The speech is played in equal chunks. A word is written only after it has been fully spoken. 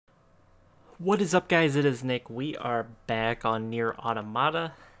What is up, guys? It is Nick. We are back on Nier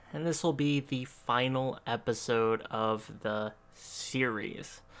Automata, and this will be the final episode of the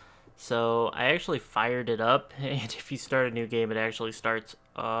series. So, I actually fired it up, and if you start a new game, it actually starts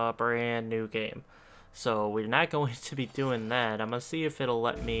a brand new game. So, we're not going to be doing that. I'm going to see if it'll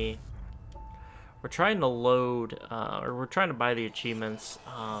let me... We're trying to load, or we're trying to buy the achievements,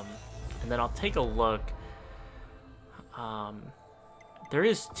 and then I'll take a look. There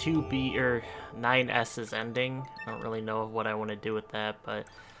is 2B or 9S's ending. I don't really know what I want to do with that, but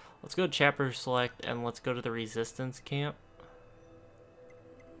let's go to chapter select and let's go to the resistance camp.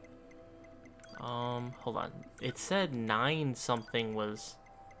 Hold on. It said 9 something was...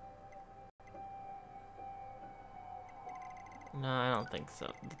 No, I don't think so.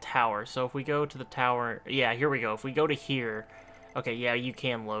 The tower. So if we go to the tower... Yeah, here we go. If we go to here... Okay, yeah, you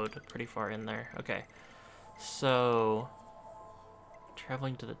can load pretty far in there. Okay. So...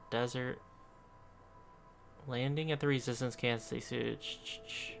 Traveling to the desert. Landing at the resistance camp station.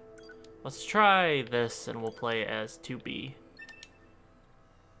 Let's try this and we'll play as 2B.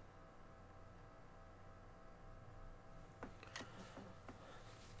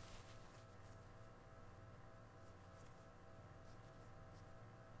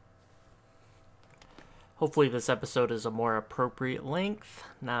 Hopefully this episode is a more appropriate length,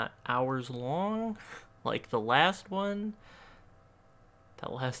 not hours long like the last one.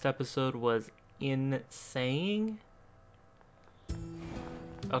 That last episode was insane.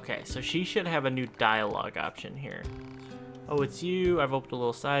 Okay, so she should have a new dialogue option here. Oh, it's you. I've opened a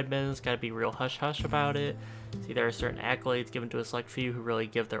little side business. Gotta be real hush-hush about it. See, there are certain accolades given to a select few who really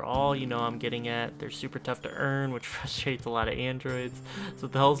give their all. You know I'm getting at. They're super tough to earn, which frustrates a lot of androids. So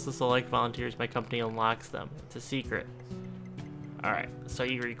with the help of select volunteers, my company unlocks them. It's a secret. Alright, so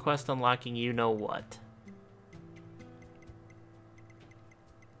you request unlocking you know what.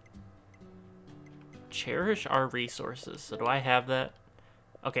 Cherish our resources. So do I have that?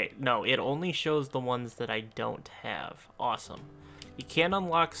 Okay, no, it only shows the ones that I don't have. Awesome. You can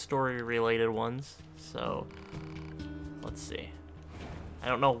unlock story-related ones, so let's see. I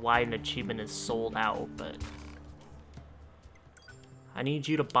don't know why an achievement is sold out, but I need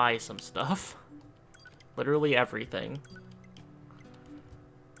you to buy some stuff. Literally everything.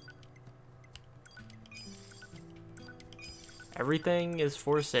 Everything is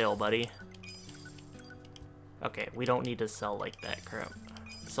for sale, buddy. Okay, we don't need to sell like that crap.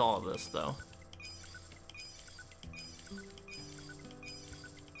 Sell all this, though.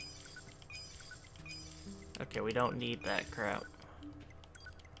 Okay, we don't need that crap.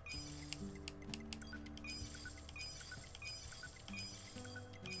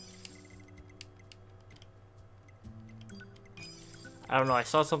 I don't know, I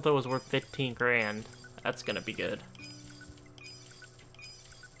saw something that was worth 15 grand. That's gonna be good.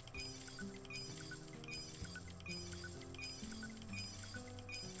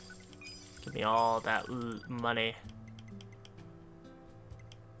 Give me all that money.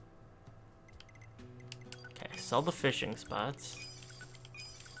 Okay, sell the fishing spots.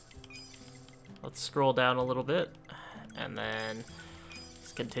 Let's scroll down a little bit, and then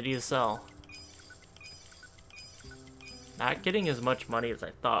let's continue to sell. Not getting as much money as I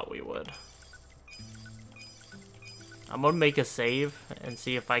thought we would. I'm gonna make a save and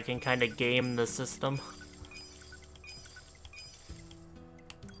see if I can kind of game the system.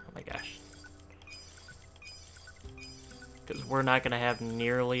 Oh my gosh. Because we're not going to have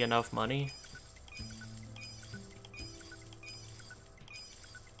nearly enough money.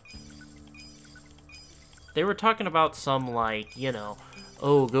 They were talking about some, like, you know,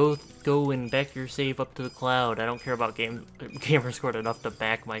 oh, go and back your save up to the cloud. I don't care about Gamerscore enough to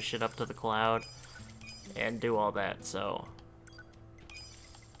back my shit up to the cloud and do all that, so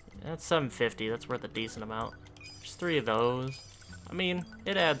that's $750. That's worth a decent amount. There's 3 of those. I mean,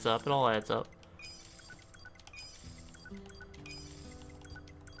 it adds up. It all adds up.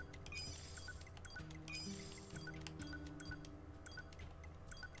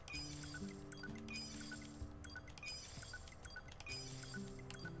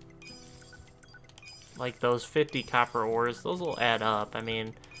 Like those 50 copper ores, those will add up. I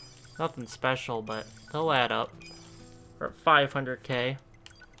mean, nothing special, but they'll add up. We're at 500k.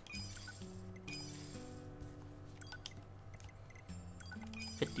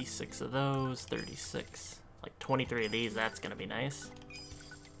 $56 of those, 36. Like 23 of these, that's gonna be nice.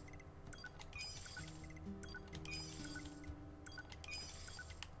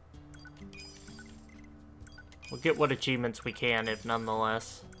 We'll get what achievements we can, if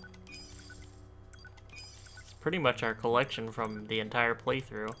nonetheless. Pretty much our collection from the entire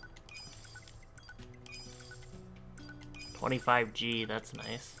playthrough. 25G, that's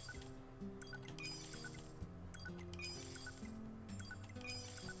nice.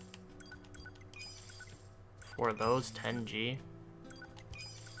 4 of those, 10G.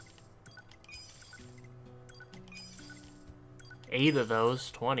 Eight of those,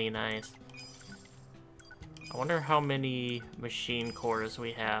 20, nice. I wonder how many machine cores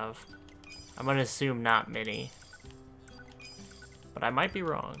we have. I'm gonna assume not many. But I might be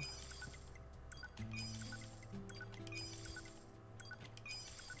wrong.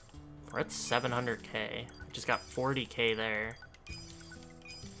 We're at 700K. Just got 40K there.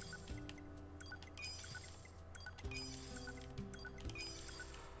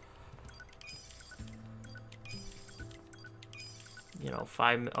 You know,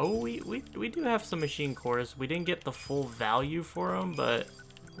 we do have some machine cores. We didn't get the full value for them, but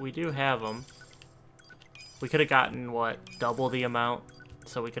we do have them. We could have gotten, what, double the amount?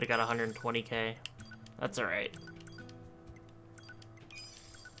 So we could have got 120K. That's alright.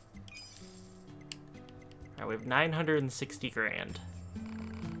 Alright, we have 960 grand.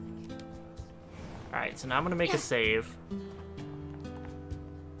 Alright, so now I'm gonna make a save.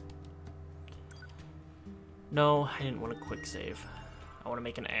 No, I didn't want a quick save. I want to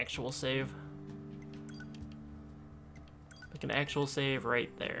make an actual save. Make an actual save right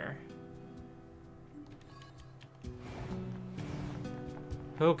there.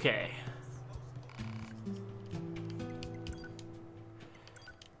 Okay.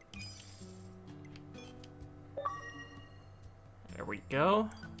 There we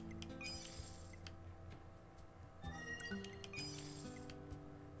go.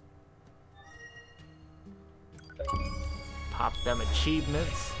 Pop them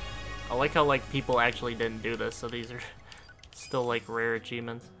achievements. I like how, like, people actually didn't do this, so these are still, like, rare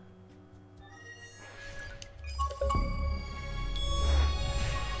achievements.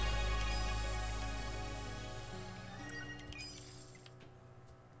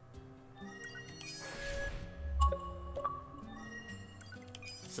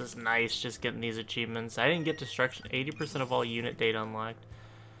 This is nice, just getting these achievements. I didn't get destruction. 80% of all unit data unlocked.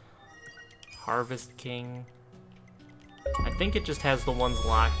 Harvest King. I think it just has the ones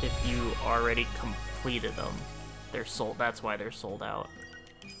locked if you already completed them. They're sold. That's why they're sold out.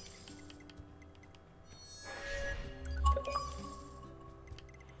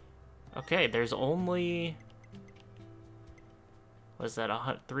 Okay, there's only... what is that?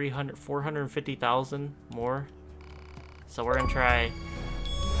 450,000 more? So we're gonna try...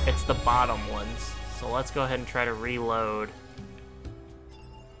 it's the bottom ones. So let's go ahead and try to reload.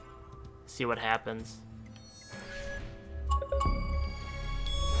 See what happens.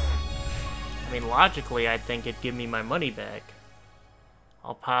 I mean, logically, I think it'd give me my money back.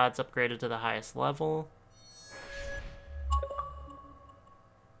 All pods upgraded to the highest level.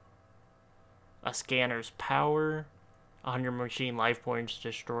 A scanner's power. 100 machine life points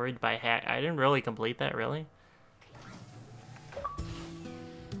destroyed by hack. I didn't really complete that, really.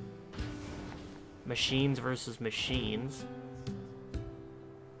 Machines versus machines.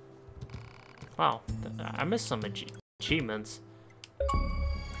 Wow, I missed some achievements.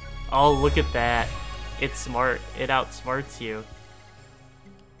 Oh, look at that. It's smart. It outsmarts you.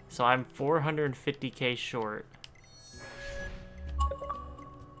 So I'm 450K short.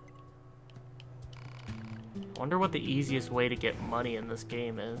 Wonder what the easiest way to get money in this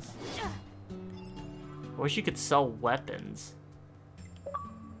game is. I wish you could sell weapons.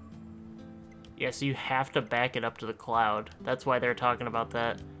 Yeah, so you have to back it up to the cloud. That's why they're talking about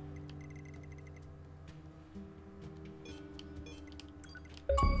that.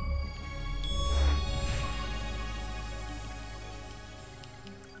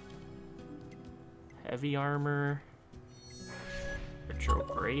 Heavy armor. Retro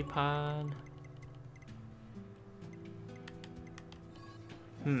gray pod.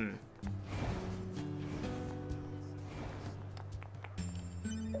 Now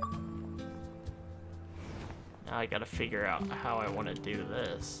I gotta figure out how I want to do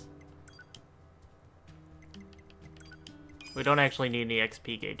this. We don't actually need the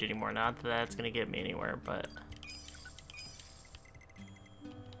XP gauge anymore. Not that that's gonna get me anywhere, but...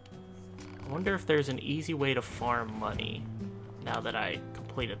 I wonder if there's an easy way to farm money now that I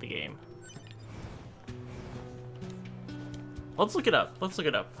completed the game. Let's look it up. Let's look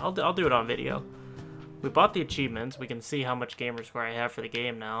it up. I'll do it on video. We bought the achievements. We can see how much gamer score I have for the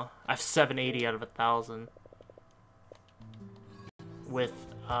game now. I have 780 out of 1,000. With,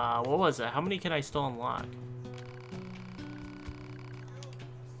 what was it? How many can I still unlock?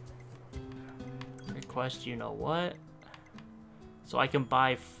 Request you know what? So I can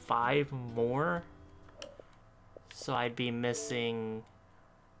buy 5 more? So I'd be missing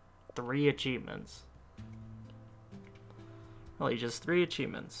 3 achievements. Only just 3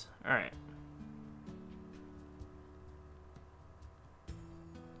 achievements. Alright.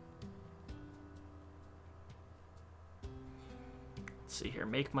 Let's see here.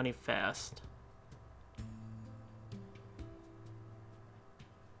 Make money fast.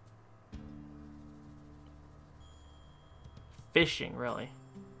 Fishing, really.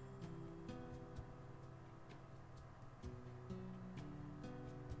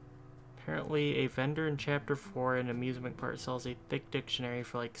 Apparently, a vendor in Chapter 4 in amusement park sells a thick dictionary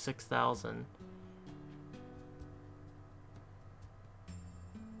for like 6,000.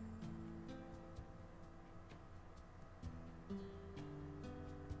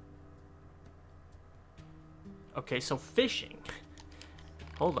 Okay, so fishing.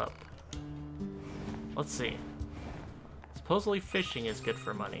 Hold up. Let's see. Supposedly fishing is good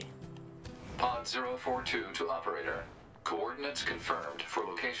for money. Pod 042 to operator. Coordinates confirmed for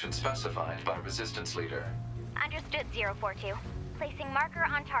location specified by Resistance Leader. Understood, 042. Placing marker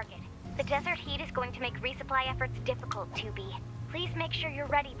on target. The desert heat is going to make resupply efforts difficult, 2B. Please make sure you're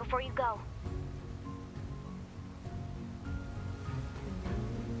ready before you go.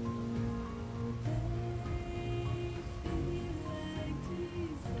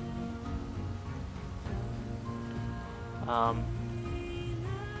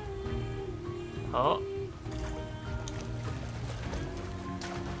 Oh.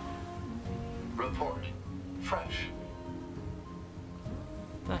 Report. Fresh.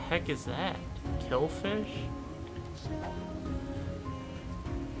 The heck is that? Killfish?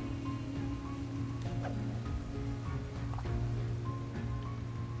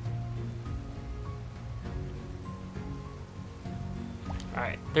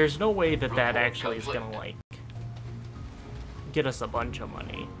 Alright, there's no way that that actually is gonna, like, get us a bunch of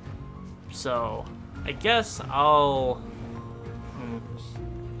money. So, I guess I'll...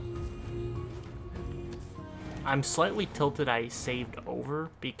 I'm slightly tilted I saved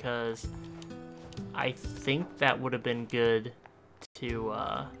over, because I think that would have been good to,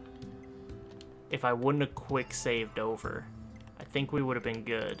 if I wouldn't have quick saved over. I think we would have been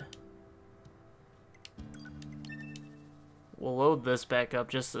good. We'll load this back up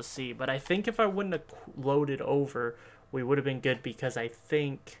just to see, but I think if I wouldn't have loaded over, we would have been good, because I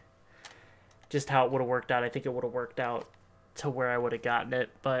think just how it would have worked out, I think it would have worked out to where I would have gotten it,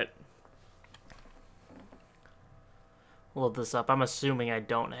 but load this up. I'm assuming I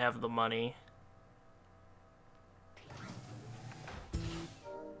don't have the money.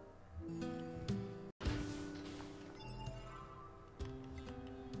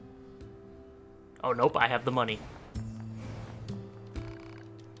 Oh, nope, I have the money.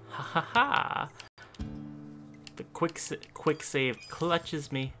 Ha ha ha! The quick save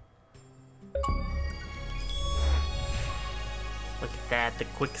clutches me. Look at that, the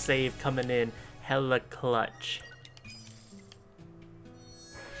quick save coming in hella clutch.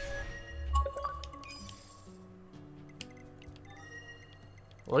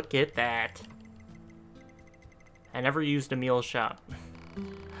 Look at that. I never used a meal shop.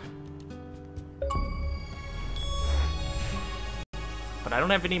 But I don't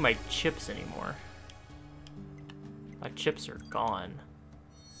have any of my chips anymore. My chips are gone.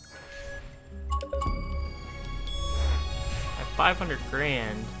 I have 500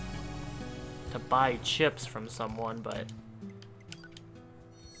 grand to buy chips from someone, but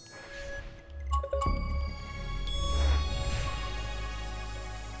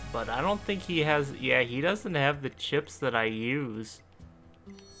I don't think he has, yeah, he doesn't have the chips that I use.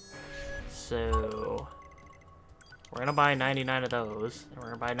 So we're gonna buy 99 of those, and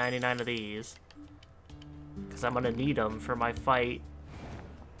we're gonna buy 99 of these, because I'm gonna need them for my fight.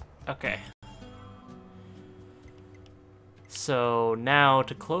 Okay. So now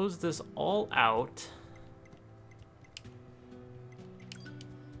to close this all out,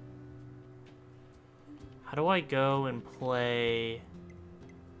 how do I go and play?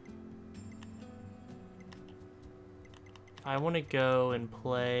 I want to go and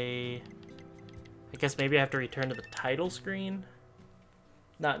play, I guess maybe I have to return to the title screen?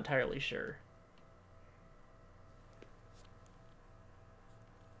 Not entirely sure.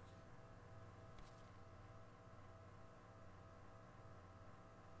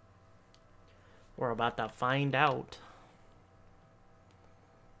 We're about to find out.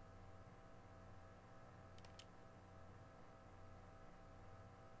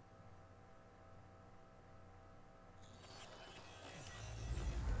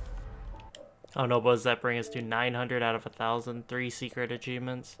 Oh no, but does that bring us to 900 out of 1,000? 3 secret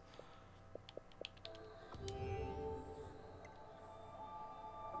achievements.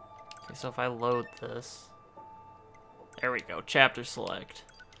 Okay, so if I load this, there we go, chapter select.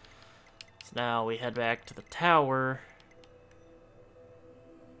 So now we head back to the tower.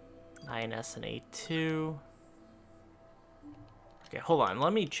 9S and A2. Okay, hold on,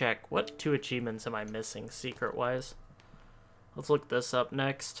 let me check. What 2 achievements am I missing secret-wise? Let's look this up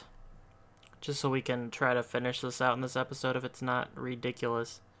next. Just so we can try to finish this out in this episode if it's not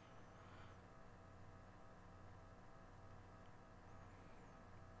ridiculous.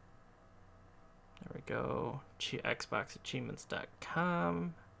 There we go.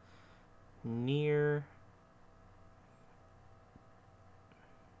 XboxAchievements.com. Nier.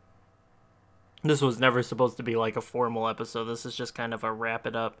 This was never supposed to be like a formal episode. This is just kind of a wrap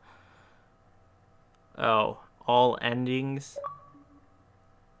it up. Oh, all endings.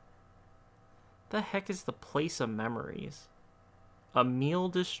 The heck is the place of memories? A meal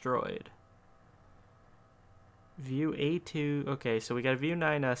destroyed. View A2. Okay, so we got view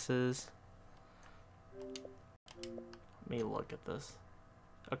 9S's. Let me look at this.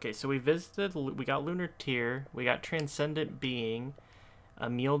 Okay, so we got Lunar Tier, we got Transcendent Being, a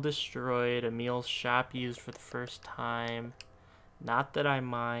meal destroyed, a meal shop used for the first time. Not that I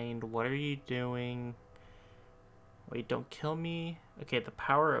mind. What are you doing? Wait, don't kill me. Okay, the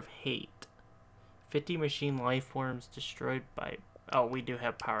power of hate. 50 machine life forms destroyed by... Oh, we do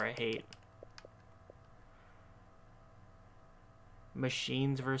have power of hate.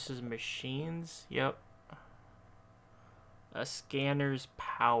 Machines versus machines? Yep. A scanner's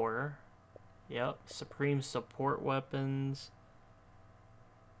power. Yep. Supreme support weapons.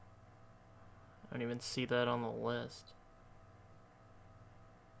 I don't even see that on the list.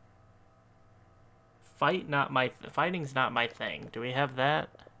 Fighting's not my thing. Do we have that?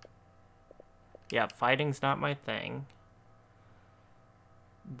 Yeah, fighting's not my thing.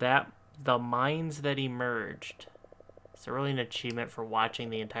 The mines that emerged. Is there really an achievement for watching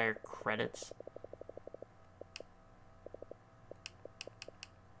the entire credits?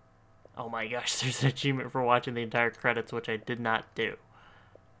 Oh my gosh, there's an achievement for watching the entire credits, which I did not do.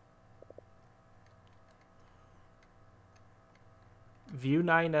 View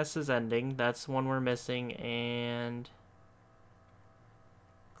 9S's ending, that's the one we're missing, and...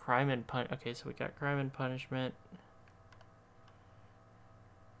 Crime and okay, so we got Crime and Punishment.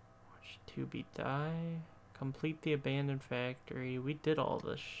 Watch 2B die. Complete the Abandoned Factory. We did all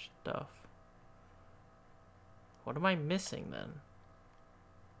this stuff. What am I missing then?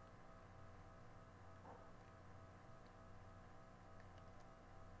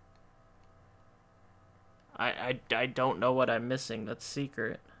 I don't know what I'm missing. That's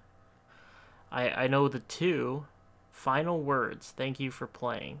secret. I know the two. Final words. Thank you for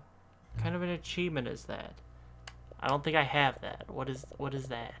playing. What kind of an achievement is that? I don't think I have that. What is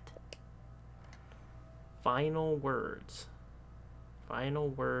that? Final words. Final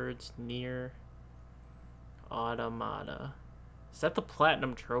words. Nier Automata. Is that the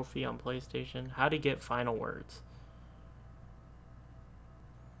platinum trophy on PlayStation? How to get final words?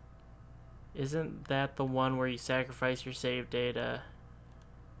 Isn't that the one where you sacrifice your save data?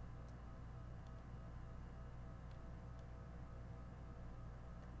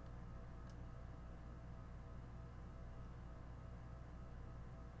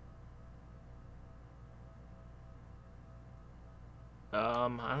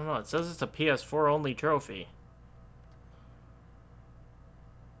 I don't know. It says it's a PS4 only trophy.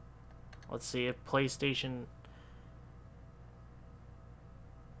 Let's see if PlayStation...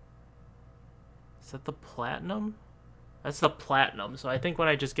 Is that the platinum? That's the platinum. So I think when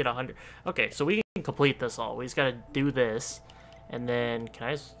I just get 100... Okay, so we can complete this all. We just gotta do this. And then...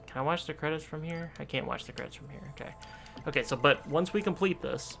 Can I watch the credits from here? I can't watch the credits from here. Okay. Okay, so but once we complete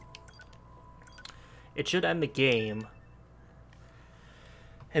this... It should end the game.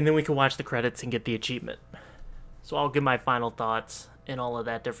 And then we can watch the credits and get the achievement. So I'll give my final thoughts and all of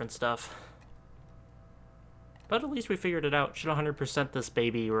that different stuff. But at least we figured it out. Should 100% this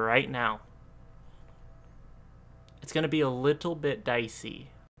baby right now. It's going to be a little bit dicey.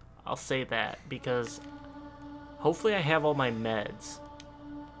 I'll say that because hopefully I have all my meds.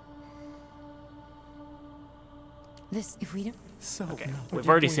 This, if we don't... So, okay, we've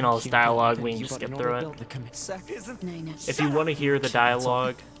already seen all this dialogue. We can just skip through it. If you want to hear the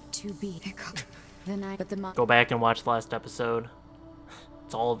dialogue, go back and watch the last episode.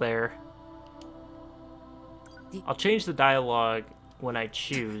 It's all there. I'll change the dialogue when I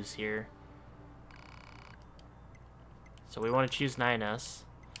choose here. So we want to choose 9S.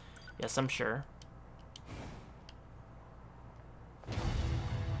 Yes, I'm sure.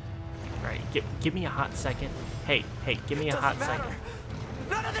 Alright, give me a hot second. Hey, give me a hot second.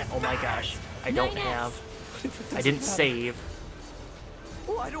 Oh my gosh, I don't have. I didn't save.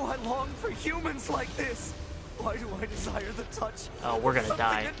 Why do I long for humans like this? Why do I desire the touch? Oh, we're gonna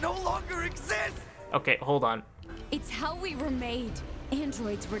die. That no longer exists. Okay, hold on. It's how we were made.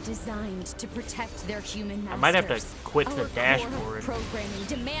 Androids were designed to protect their human masters. I might have to quit the Our dashboard. core programming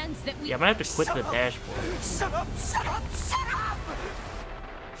demands that we... Yeah, I might have to quit the dashboard. Shut up! Shut up! Shut up!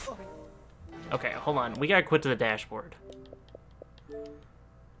 Okay, hold on. We gotta quit to the dashboard.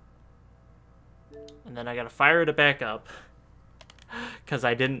 And then I gotta fire it back up. Because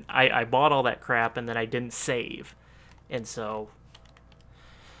I bought all that crap and then I didn't save. And so...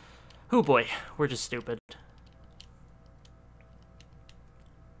 oh boy, we're just stupid.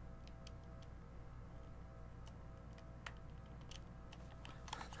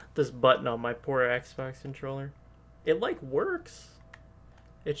 This button on my poor Xbox controller. It, like, works.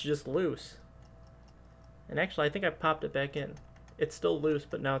 It's just loose. And actually, I think I popped it back in. It's still loose,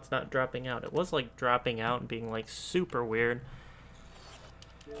 but now it's not dropping out. It was, like, dropping out and being, like, super weird.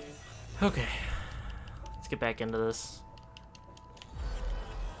 Okay. Let's get back into this.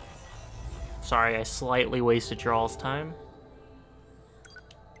 Sorry, I slightly wasted your all's time.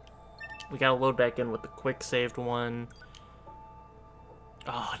 We gotta load back in with the quick saved one.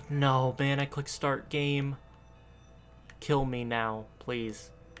 Oh, no, man, I clicked start game. Kill me now,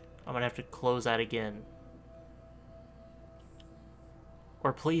 please. I'm gonna have to close that again.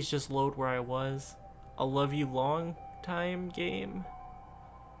 Or please just load where I was. I'll love you long time, game.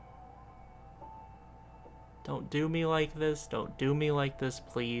 Don't do me like this. Don't do me like this,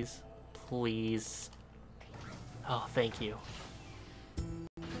 please. Please. Oh, thank you.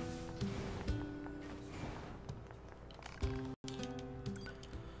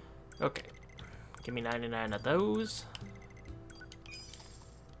 Okay. Give me 99 of those.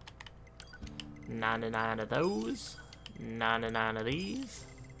 99 of those. 99 of these.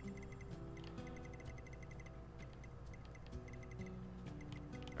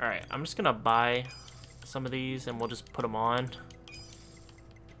 Alright, I'm just gonna buy some of these and we'll just put them on.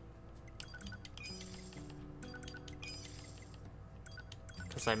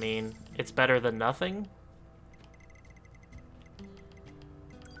 Because, I mean, it's better than nothing.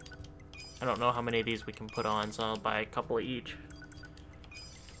 I don't know how many of these we can put on, so I'll buy a couple of each.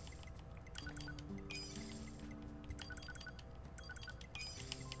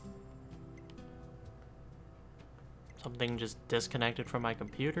 Something just disconnected from my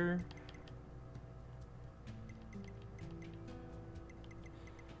computer.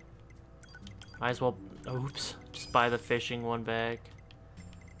 Might as well, oops, just buy the fishing one back.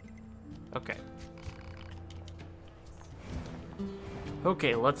 Okay.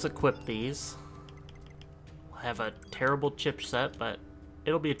 Okay, let's equip these. We'll have a terrible chipset, but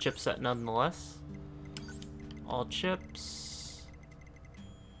it'll be a chipset nonetheless. All chips.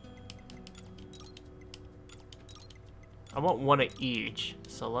 I want one of each,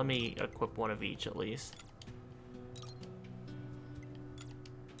 so let me equip one of each at least.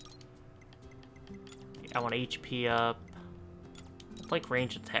 I want HP up. I'd like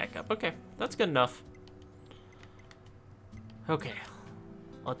range attack up. Okay, that's good enough. Okay,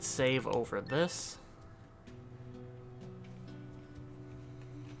 let's save over this.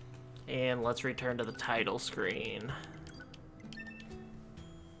 And let's return to the title screen.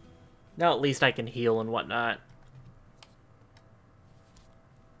 Now at least I can heal and whatnot.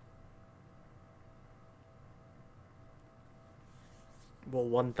 We'll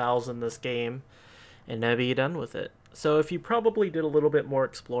 1000 this game and then be done with it. So if you probably did a little bit more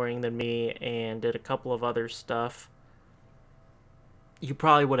exploring than me and did a couple of other stuff, you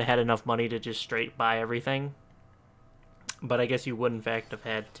probably would have had enough money to just straight buy everything. But I guess you would in fact have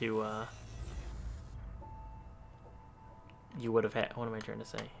had to, you would have had, what am I trying to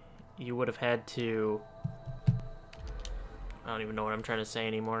say? You would have had to, I don't even know what I'm trying to say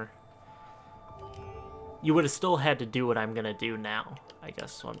anymore. You would have still had to do what I'm gonna do now, I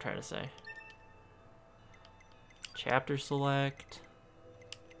guess is what I'm trying to say. Chapter select.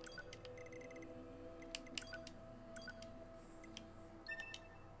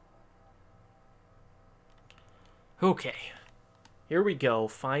 Okay, here we go.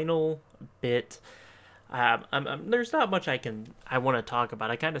 Final bit. There's not much I want to talk about.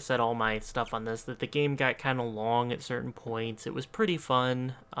 I kind of said all my stuff on this, that the game got kind of long at certain points. It was pretty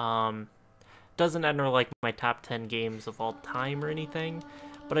fun. Doesn't enter like my top 10 games of all time or anything,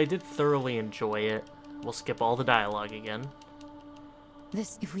 but I did thoroughly enjoy it. We'll skip all the dialogue again.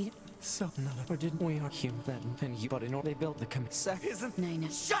 This, if we... So none of, or didn't we are human and you, but in order they built the commissar isn't. Nine.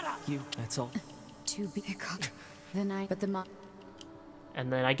 Shut up! You, that's all. To be pick up the night, but the mo...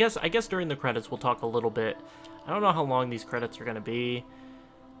 And then I guess during the credits we'll talk a little bit. I don't know how long these credits are gonna be.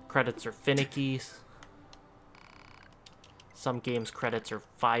 Credits are finicky. Some games credits are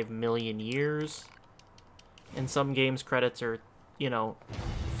 5 million years. And some games credits are, you know,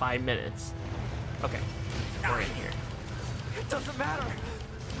 5 minutes. Okay, we're in here. doesn't matter.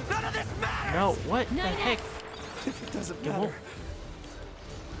 None of this matters. No, what the heck? If it doesn't Yeah, matter,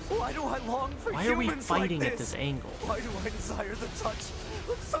 why do I long for why are we humans fighting like at this angle? Why do I desire the touch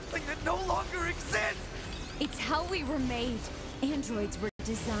of something that no longer exists? It's how we were made. Androids were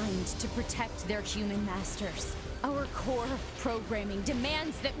designed to protect their human masters. Our core programming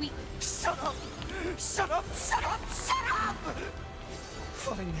demands that we... Shut up! Shut up! Shut up! Shut up!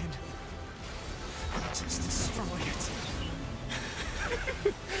 Fine then. I'll just destroy it.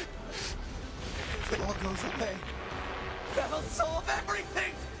 If it all goes away, that'll solve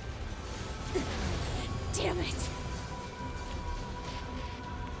everything! Damn it!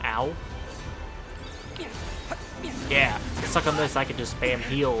 Ow. Yeah, suck on this, I can just spam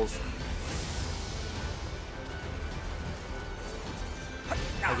heals. I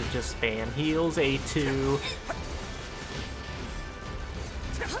can just spam heals, A2.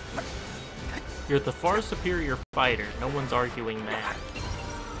 You're the far superior fighter, no one's arguing that.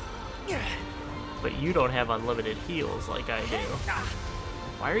 But you don't have unlimited heals like I do.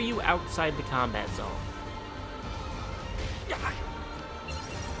 Why are you outside the combat zone?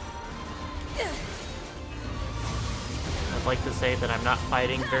 I'd like to say that I'm not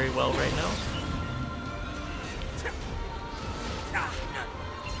fighting very well right now.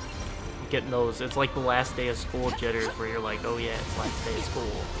 I'm getting those, it's like the last day of school jitters where you're like, oh yeah, it's last day of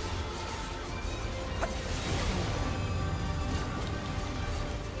school.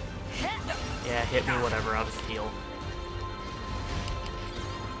 Yeah, hit me, whatever, I'll just heal.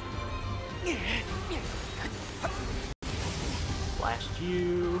 Blast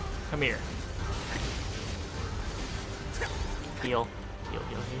you. Come here. Heal. Heal,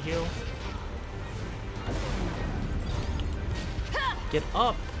 heal, heal, heal. Get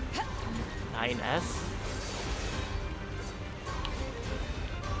up! 9S.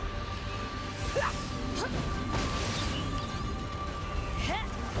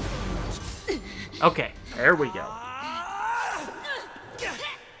 Okay, there we go.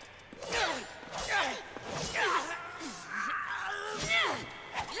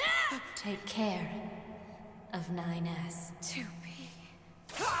 Take care of 9S. To be...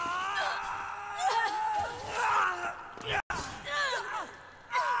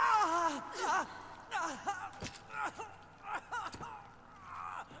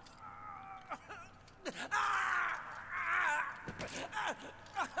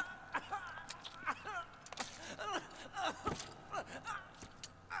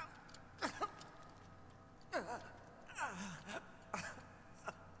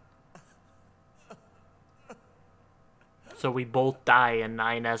 So we both die in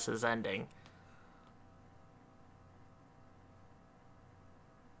 9S's ending.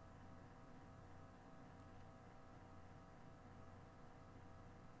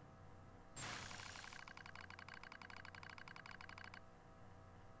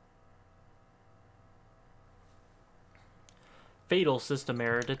 Fatal system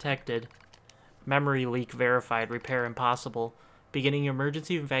error detected. Memory leak verified. Repair impossible. Beginning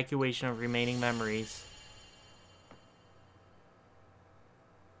emergency evacuation of remaining memories.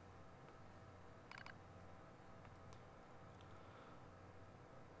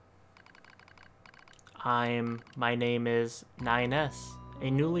 My name is 9S, a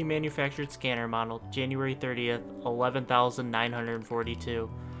newly manufactured scanner model, January 30th,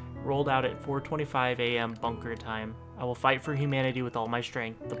 11,942, rolled out at 4:25 a.m. bunker time. I will fight for humanity with all my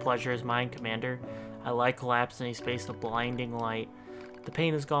strength. The pleasure is mine, Commander. I lie collapsed in a space of blinding light. The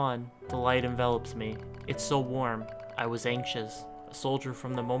pain is gone. The light envelops me. It's so warm. I was anxious. A soldier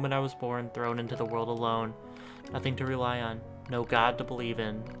from the moment I was born, thrown into the world alone. Nothing to rely on. No God to believe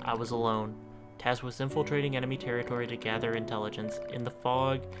in. I was alone. Tasked with infiltrating enemy territory to gather intelligence. In the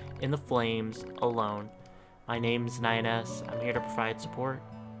fog, in the flames, alone. My name's 9S. I'm here to provide support.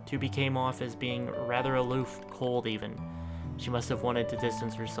 2B came off as being rather aloof, cold even. She must have wanted to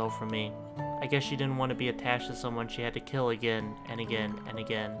distance herself from me. I guess she didn't want to be attached to someone she had to kill again and again and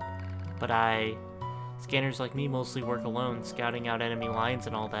again. But scanners like me mostly work alone, scouting out enemy lines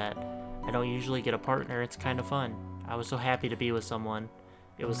and all that. I don't usually get a partner, it's kind of fun. I was so happy to be with someone.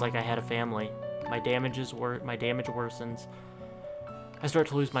 It was like I had a family. My damage worsens. I start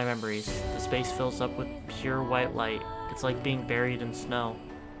to lose my memories. The space fills up with pure white light. It's like being buried in snow.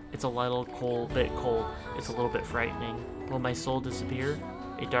 It's a little bit cold. It's a little bit frightening. Will my soul disappear?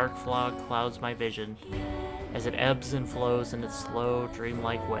 A dark fog clouds my vision. As it ebbs and flows in its slow,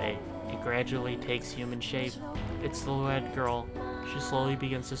 dreamlike way, it gradually takes human shape. It's the silhouette girl. She slowly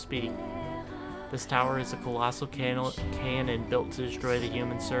begins to speak. This tower is a colossal cannon built to destroy the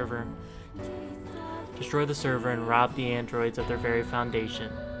human server. Destroy the server and rob the androids of their very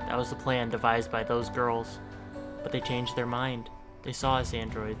foundation. That was the plan devised by those girls. But they changed their mind. They saw us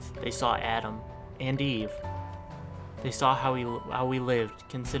androids. They saw Adam and Eve. They saw how we lived,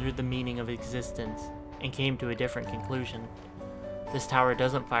 considered the meaning of existence, and came to a different conclusion. This tower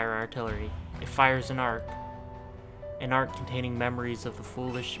doesn't fire artillery. It fires an arc. An arc containing memories of the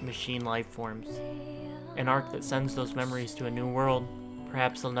foolish machine life forms. An arc that sends those memories to a new world.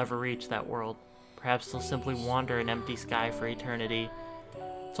 Perhaps they'll never reach that world. Perhaps they'll simply wander an empty sky for eternity.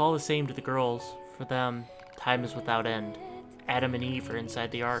 It's all the same to the girls. For them, time is without end. Adam and Eve are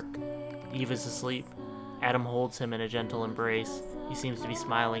inside the ark. Eve is asleep. Adam holds him in a gentle embrace. He seems to be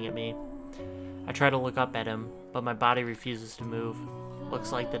smiling at me. I try to look up at him, but my body refuses to move.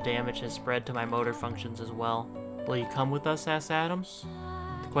 Looks like the damage has spread to my motor functions as well. Will you come with us? Asked Adam.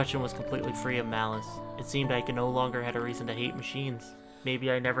 The question was completely free of malice. It seemed I no longer had a reason to hate machines.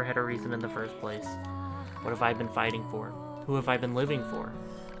 Maybe I never had a reason in the first place. What have I been fighting for? Who have I been living for?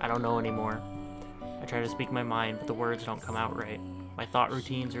 I don't know anymore. I try to speak my mind, but the words don't come out right. My thought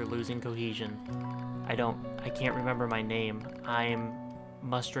routines are losing cohesion. I can't remember my name. I'm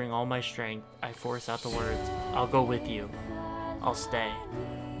mustering all my strength. I force out the words. I'll go with you. I'll stay.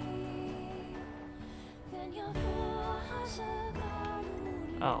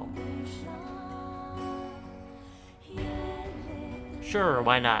 Oh. Sure,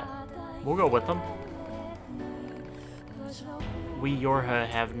 why not? We'll go with them. We Yorha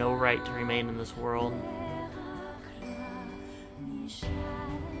have no right to remain in this world.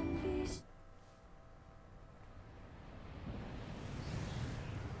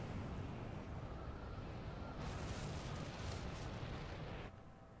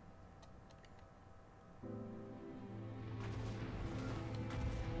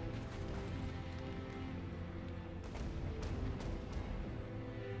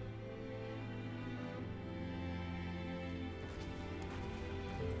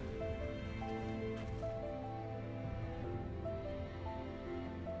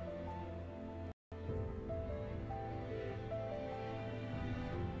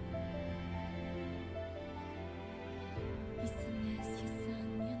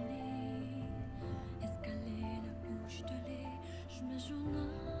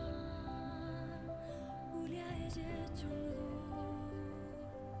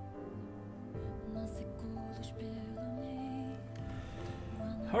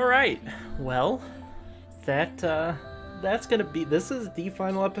 Alright, well, that's gonna be, this is the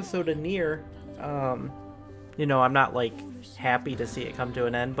final episode of Nier. You know, I'm not, like, happy to see it come to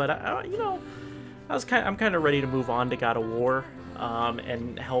an end, but, you know, I'm kind of ready to move on to God of War,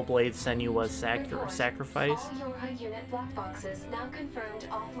 and Hellblade Senua's Sacrifice. All Yorha unit black boxes now confirmed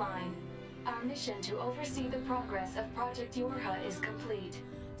offline. Our mission to oversee the progress of Project Yorha is complete.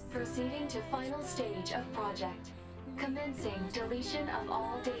 Proceeding to final stage of project. Commencing deletion of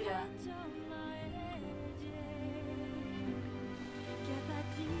all data.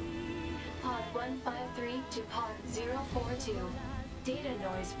 Pod 153 to Pod 042. Data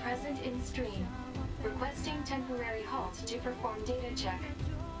noise present in stream. Requesting temporary halt to perform data check.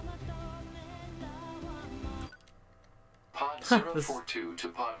 Pod 042 to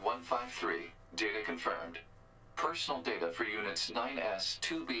Pod 153. Data confirmed. Personal data for units 9S,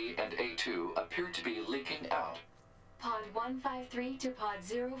 2B, and A2 appear to be leaking out. Pod 153 to Pod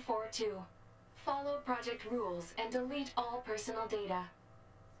 042. Follow project rules and delete all personal data.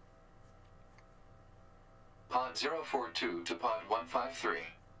 Pod 042 to Pod 153.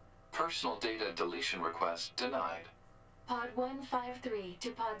 Personal data deletion request denied. Pod 153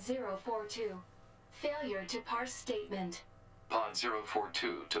 to Pod 042. Failure to parse statement. Pod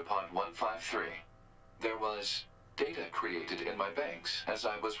 042 to Pod 153. There was data created in my banks as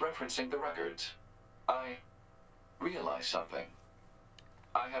I was referencing the records. I realize something.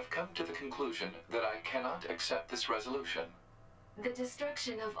 I have come to the conclusion that I cannot accept this resolution. The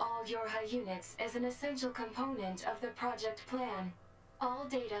destruction of all Yorha units is an essential component of the project plan. All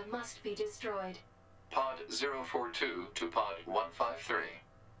data must be destroyed. Pod 042 to Pod 153.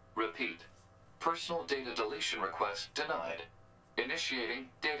 Repeat. Personal data deletion request denied. Initiating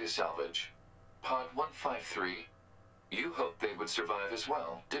data salvage. Pod 153. You hoped they would survive as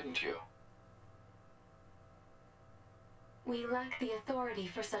well, didn't you? We lack the authority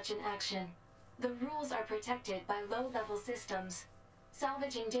for such an action. The rules are protected by low-level systems.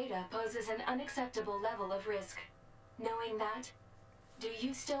 Salvaging data poses an unacceptable level of risk. Knowing that, do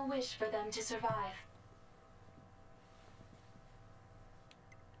you still wish for them to survive?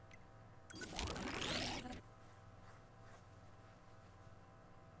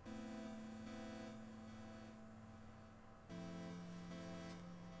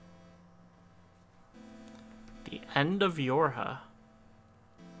 The end of Yorha.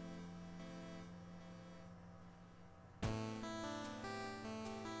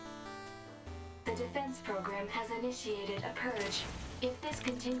 the defense program has initiated a purge. If this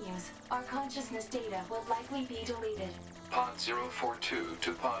continues, our consciousness data will likely be deleted. Pod 042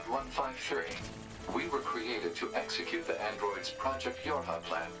 to Pod 153. We were created to execute the android's Project Yorha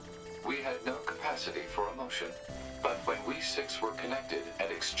plan. We had no capacity for emotion. But when we six were connected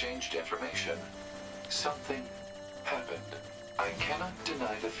and exchanged information, something happened. I cannot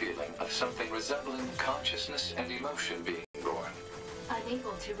deny the feeling of something resembling consciousness and emotion being born.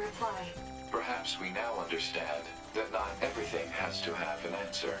 Unable to reply. Perhaps we now understand that not everything has to have an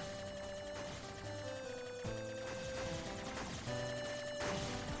answer.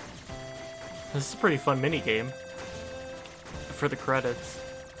 This is a pretty fun minigame. For the credits.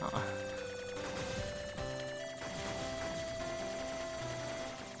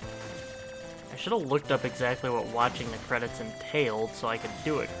 I should have looked up exactly what watching the credits entailed so I could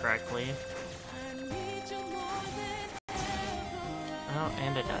do it correctly. Oh,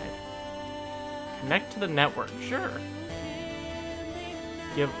 and I died. Connect to the network, sure.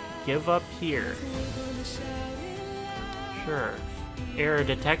 Give up here. Sure. Error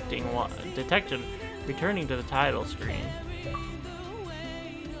detected. Returning to the title screen.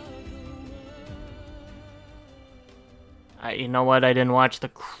 You know what? I didn't watch the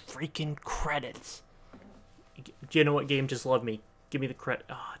freaking credits. Do you know what game just loved me? Give me the credit.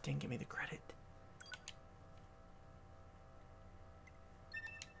 Oh, it didn't give me the credit.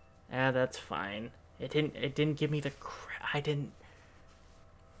 Ah, that's fine. It didn't give me the credit. I didn't.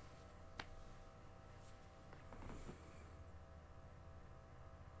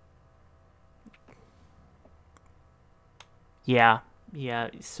 Yeah,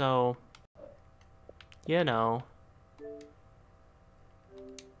 so, you know,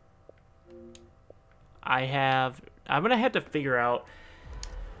 I'm gonna have to figure out,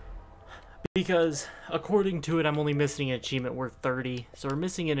 because according to it, I'm only missing an achievement worth 30, so we're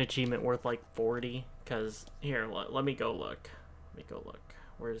missing an achievement worth like 40, because, here, let me go look,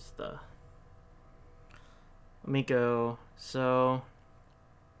 where's the, let me go, so,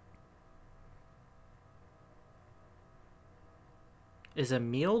 is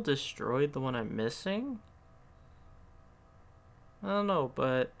Emil destroyed the one I'm missing? I don't know,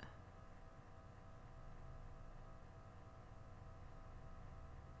 but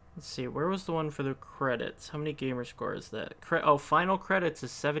let's see, where was the one for the credits? How many gamer score is that? Oh, final credits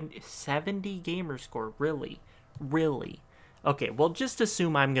is 70 gamer score. Really? Okay, well, just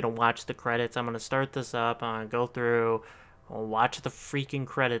assume I'm gonna watch the credits. I'm gonna start this up, I'm gonna go through, I'll watch the freaking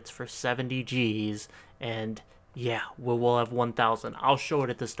credits for 70 Gs, and yeah, we'll have 1,000. I'll show it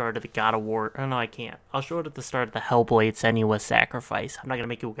at the start of the God of War. Oh, no, I can't. I'll show it at the start of the Hellblade Senua's Sacrifice. I'm not gonna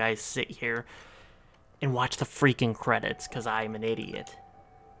make you guys sit here and watch the freaking credits, because I'm an idiot.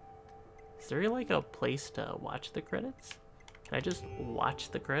 Is there, like, a place to watch the credits? Can I just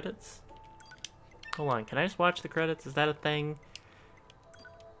watch the credits? Hold on, can I just watch the credits? Is that a thing?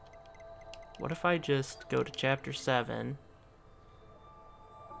 What if I just go to Chapter 7?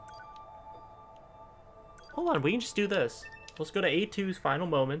 Hold on, we can just do this. Let's go to A2's final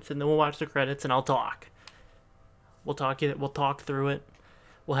moments, and then we'll watch the credits, and I'll talk. We'll talk through it.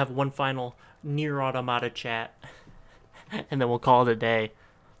 We'll have one final Nier Automata chat, and then we'll call it a day.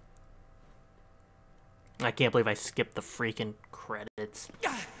 I can't believe I skipped the freaking credits.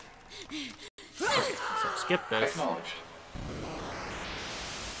 So skip this. Acknowledged.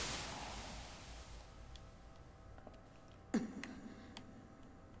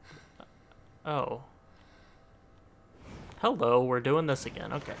 Oh. Hello, we're doing this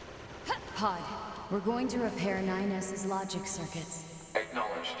again. Okay. Pod, we're going to repair 9S's logic circuits.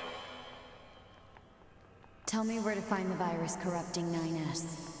 Acknowledged. Tell me where to find the virus corrupting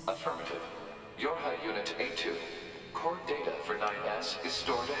 9S. Affirmative. Yorha Unit A2. Core data for 9S is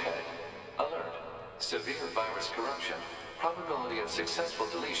stored ahead. Alert. Severe virus corruption. Probability of successful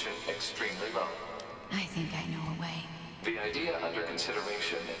deletion extremely low. I think I know a way. The idea under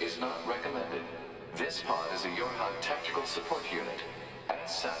consideration is not recommended. This pod is a Yorha tactical support unit.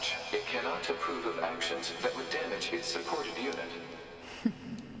 As such, it cannot approve of actions that would damage its supported unit.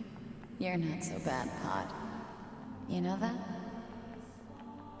 You're not so bad, Pod. You know that?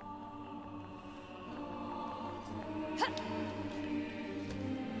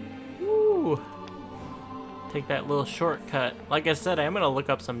 Woo! Take that little shortcut. Like I said, I'm gonna look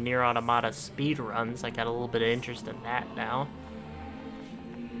up some Nier Automata speedruns. I got a little bit of interest in that now.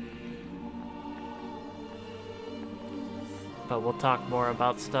 But we'll talk more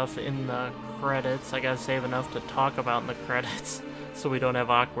about stuff in the credits. I gotta save enough to talk about in the credits, so we don't have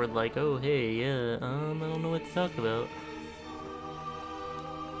awkward like, oh hey, yeah, I don't know what to talk about.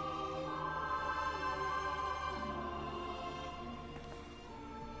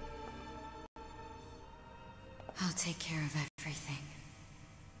 I'll take care of everything.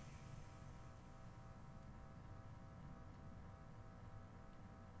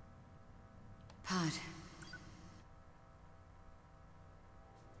 Pod.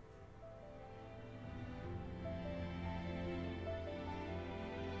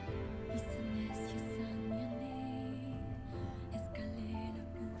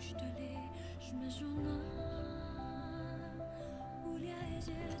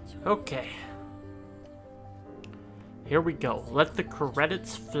 Okay. Here we go. Let the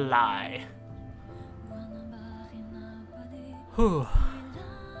credits fly. Whew.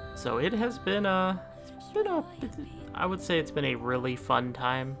 So it has been I would say it's been a really fun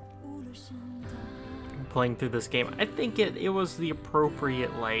time playing through this game. I think it was the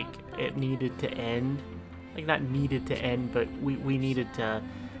appropriate, like, it needed to end. Like, not needed to end, but we needed to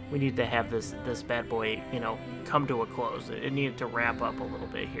have this bad boy, you know, come to a close. It needed to wrap up a little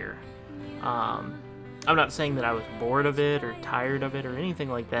bit here. I'm not saying that I was bored of it or tired of it or anything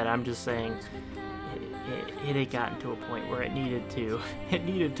like that. I'm just saying it had gotten to a point where it needed to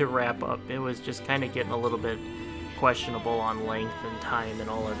wrap up. It was just kind of getting a little bit questionable on length and time and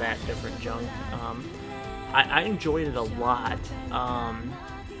all of that different junk. I enjoyed it a lot.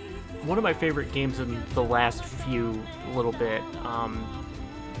 One of my favorite games in the last few little bit.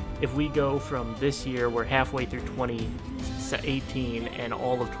 If we go from this year, we're halfway through 2018 and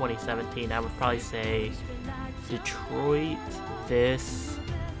all of 2017, I would probably say Detroit, this.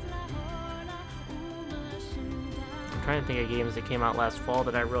 I'm trying to think of games that came out last fall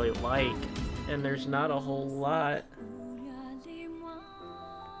that I really like, and there's not a whole lot.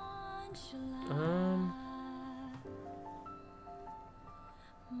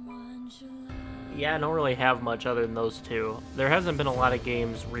 Yeah, I don't really have much other than those two. There hasn't been a lot of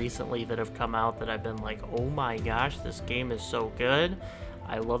games recently that have come out that I've been like, oh my gosh, this game is so good.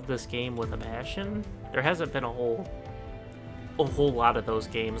 I love this game with a passion. There hasn't been a whole lot of those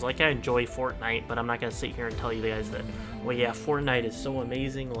games. Like, I enjoy Fortnite, but I'm not gonna sit here and tell you guys that, well, yeah, Fortnite is so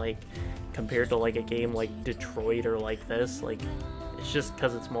amazing, like, compared to like a game like Detroit or like this. Like, it's just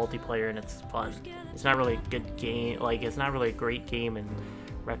because it's multiplayer and it's fun. It's not really a good game. Like, it's not really a great game in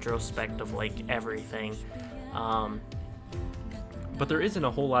retrospect of like everything. But there isn't a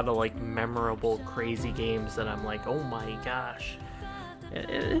whole lot of like memorable crazy games that I'm like, oh my gosh.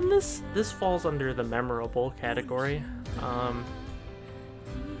 And this falls under the memorable category.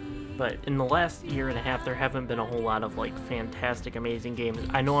 But in the last year and a half, there haven't been a whole lot of like fantastic, amazing games.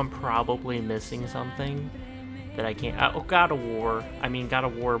 I know I'm probably missing something that I can't. Oh, God of War. I mean, God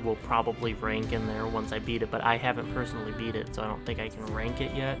of War will probably rank in there once I beat it, but I haven't personally beat it, so I don't think I can rank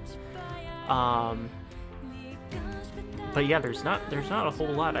it yet. But yeah, there's not a whole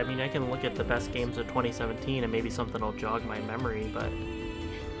lot. I mean, I can look at the best games of 2017 and maybe something will jog my memory, but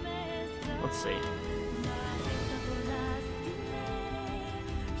let's see.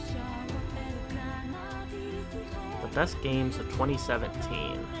 The best games of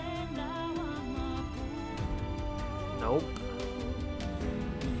 2017. Nope.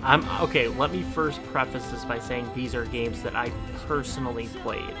 Okay, let me first preface this by saying these are games that I personally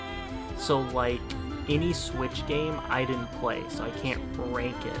played. So, like, any Switch game I didn't play, so I can't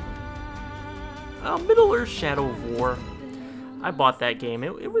rank it. Middle-earth Shadow of War. I bought that game.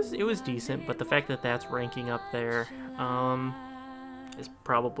 It was decent, but the fact that that's ranking up there is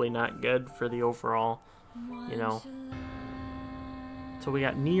probably not good for the overall, you know. So we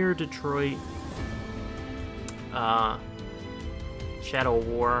got Nier, Detroit, Shadow of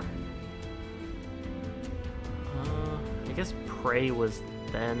War. I guess Prey was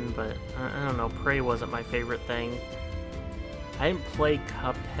then, but I don't know. Prey wasn't my favorite thing. I didn't play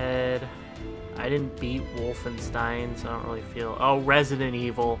Cuphead. I didn't beat Wolfenstein, so I don't really feel... Oh, Resident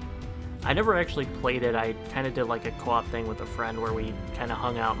Evil. I never actually played it. I kind of did like a co-op thing with a friend where we kind of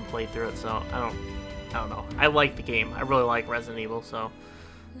hung out and played through it, so I don't know. I like the game. I really like Resident Evil, so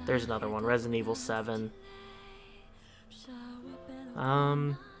there's another one. Resident Evil 7.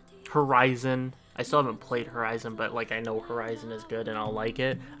 Horizon. I still haven't played Horizon, but like I know Horizon is good and I'll like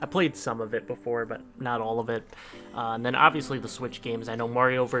it. I played some of it before, but not all of it. And then obviously the Switch games. I know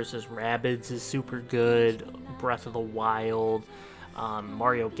Mario vs. Rabbids is super good. Breath of the Wild.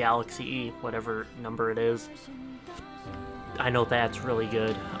 Mario Galaxy, whatever number it is. I know that's really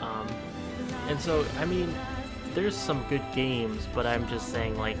good. And so, I mean, there's some good games, but I'm just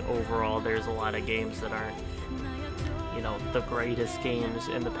saying, like, overall, there's a lot of games that aren't, you know, the greatest games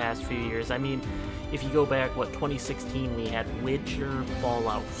in the past few years. I mean, if you go back, 2016, we had Witcher,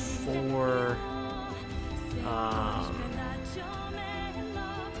 Fallout 4,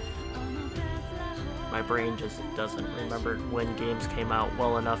 My brain just doesn't remember when games came out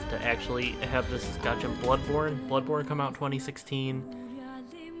well enough to actually have this discussion. Bloodborne come out 2016.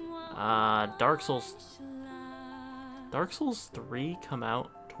 Dark Souls 3 come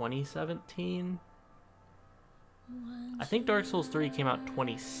out 2017. I think Dark Souls 3 came out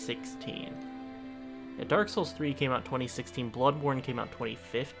 2016. Yeah, Dark Souls 3 came out 2016. Bloodborne came out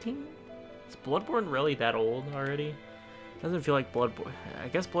 2015? Is Bloodborne really that old already? Doesn't feel like Bloodborne. I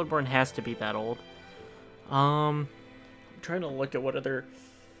guess Bloodborne has to be that old. I'm trying to look at what other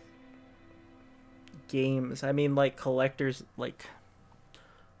games. I mean, like, collectors, like...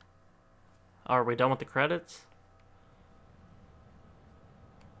 Oh, are we done with the credits?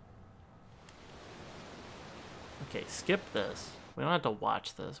 Okay, skip this. We don't have to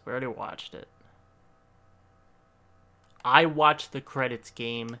watch this. We already watched it. I watched the credits,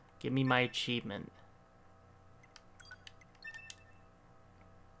 game. Give me my achievement.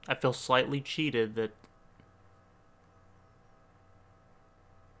 I feel slightly cheated that...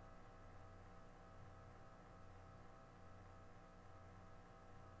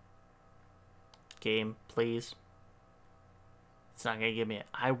 Game, please. It's not gonna give me it.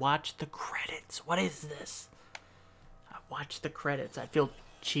 I watched the credits. What is this? I watched the credits. I feel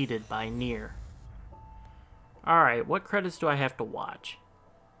cheated by Nier. Alright, what credits do I have to watch?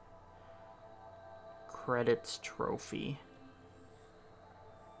 Credits trophy.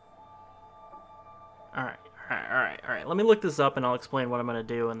 Alright. Let me look this up and I'll explain what I'm gonna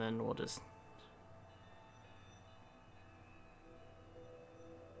do and then we'll just...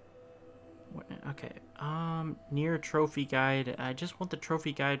 Okay, Nier trophy guide. I just want the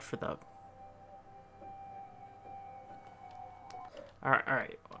trophy guide for the...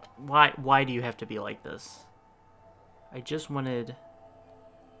 Alright. Why do you have to be like this? I just wanted...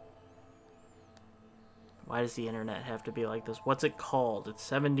 Why does the internet have to be like this? What's it called? It's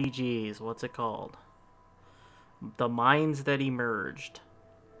 70Gs. What's it called? The Minds That Emerged.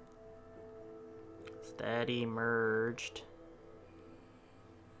 That emerged.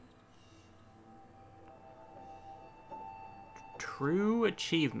 True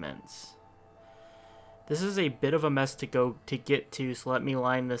achievements. This is a bit of a mess to get to, so let me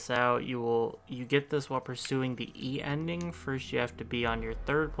line this out. You get this while pursuing the E ending. First you have to be on your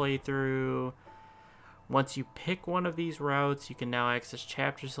third playthrough. Once you pick one of these routes, you can now access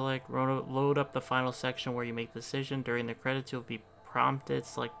chapter select, load up the final section where you make the decision. During the credits, you'll be prompted,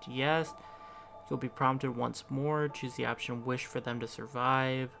 select yes. You'll be prompted once more, choose the option wish for them to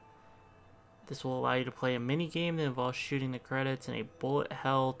survive. This will allow you to play a mini game that involves shooting the credits in a bullet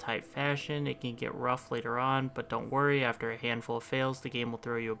hell type fashion. It can get rough later on, but don't worry, after a handful of fails, the game will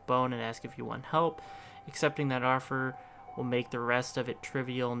throw you a bone and ask if you want help. Accepting that offer will make the rest of it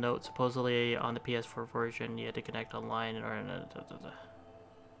trivial. Note, supposedly on the PS4 version, you had to connect online or...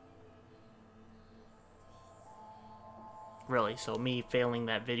 Really, so me failing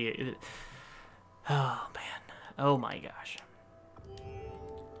that video... Oh, man. Oh, my gosh.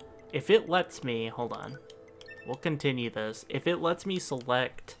 If it lets me... Hold on. We'll continue this. If it lets me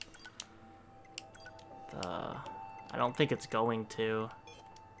select the... I don't think it's going to.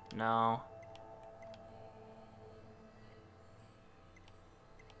 No.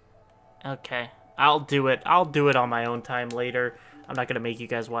 Okay. I'll do it. I'll do it on my own time later. I'm not going to make you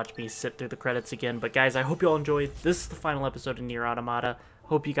guys watch me sit through the credits again. But guys, I hope you all enjoyed. This is the final episode of Nier Automata.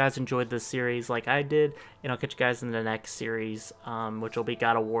 Hope you guys enjoyed this series like I did. And I'll catch you guys in the next series, which will be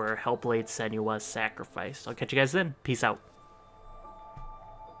God of War, Hellblade: Senua's Sacrifice. I'll catch you guys then. Peace out.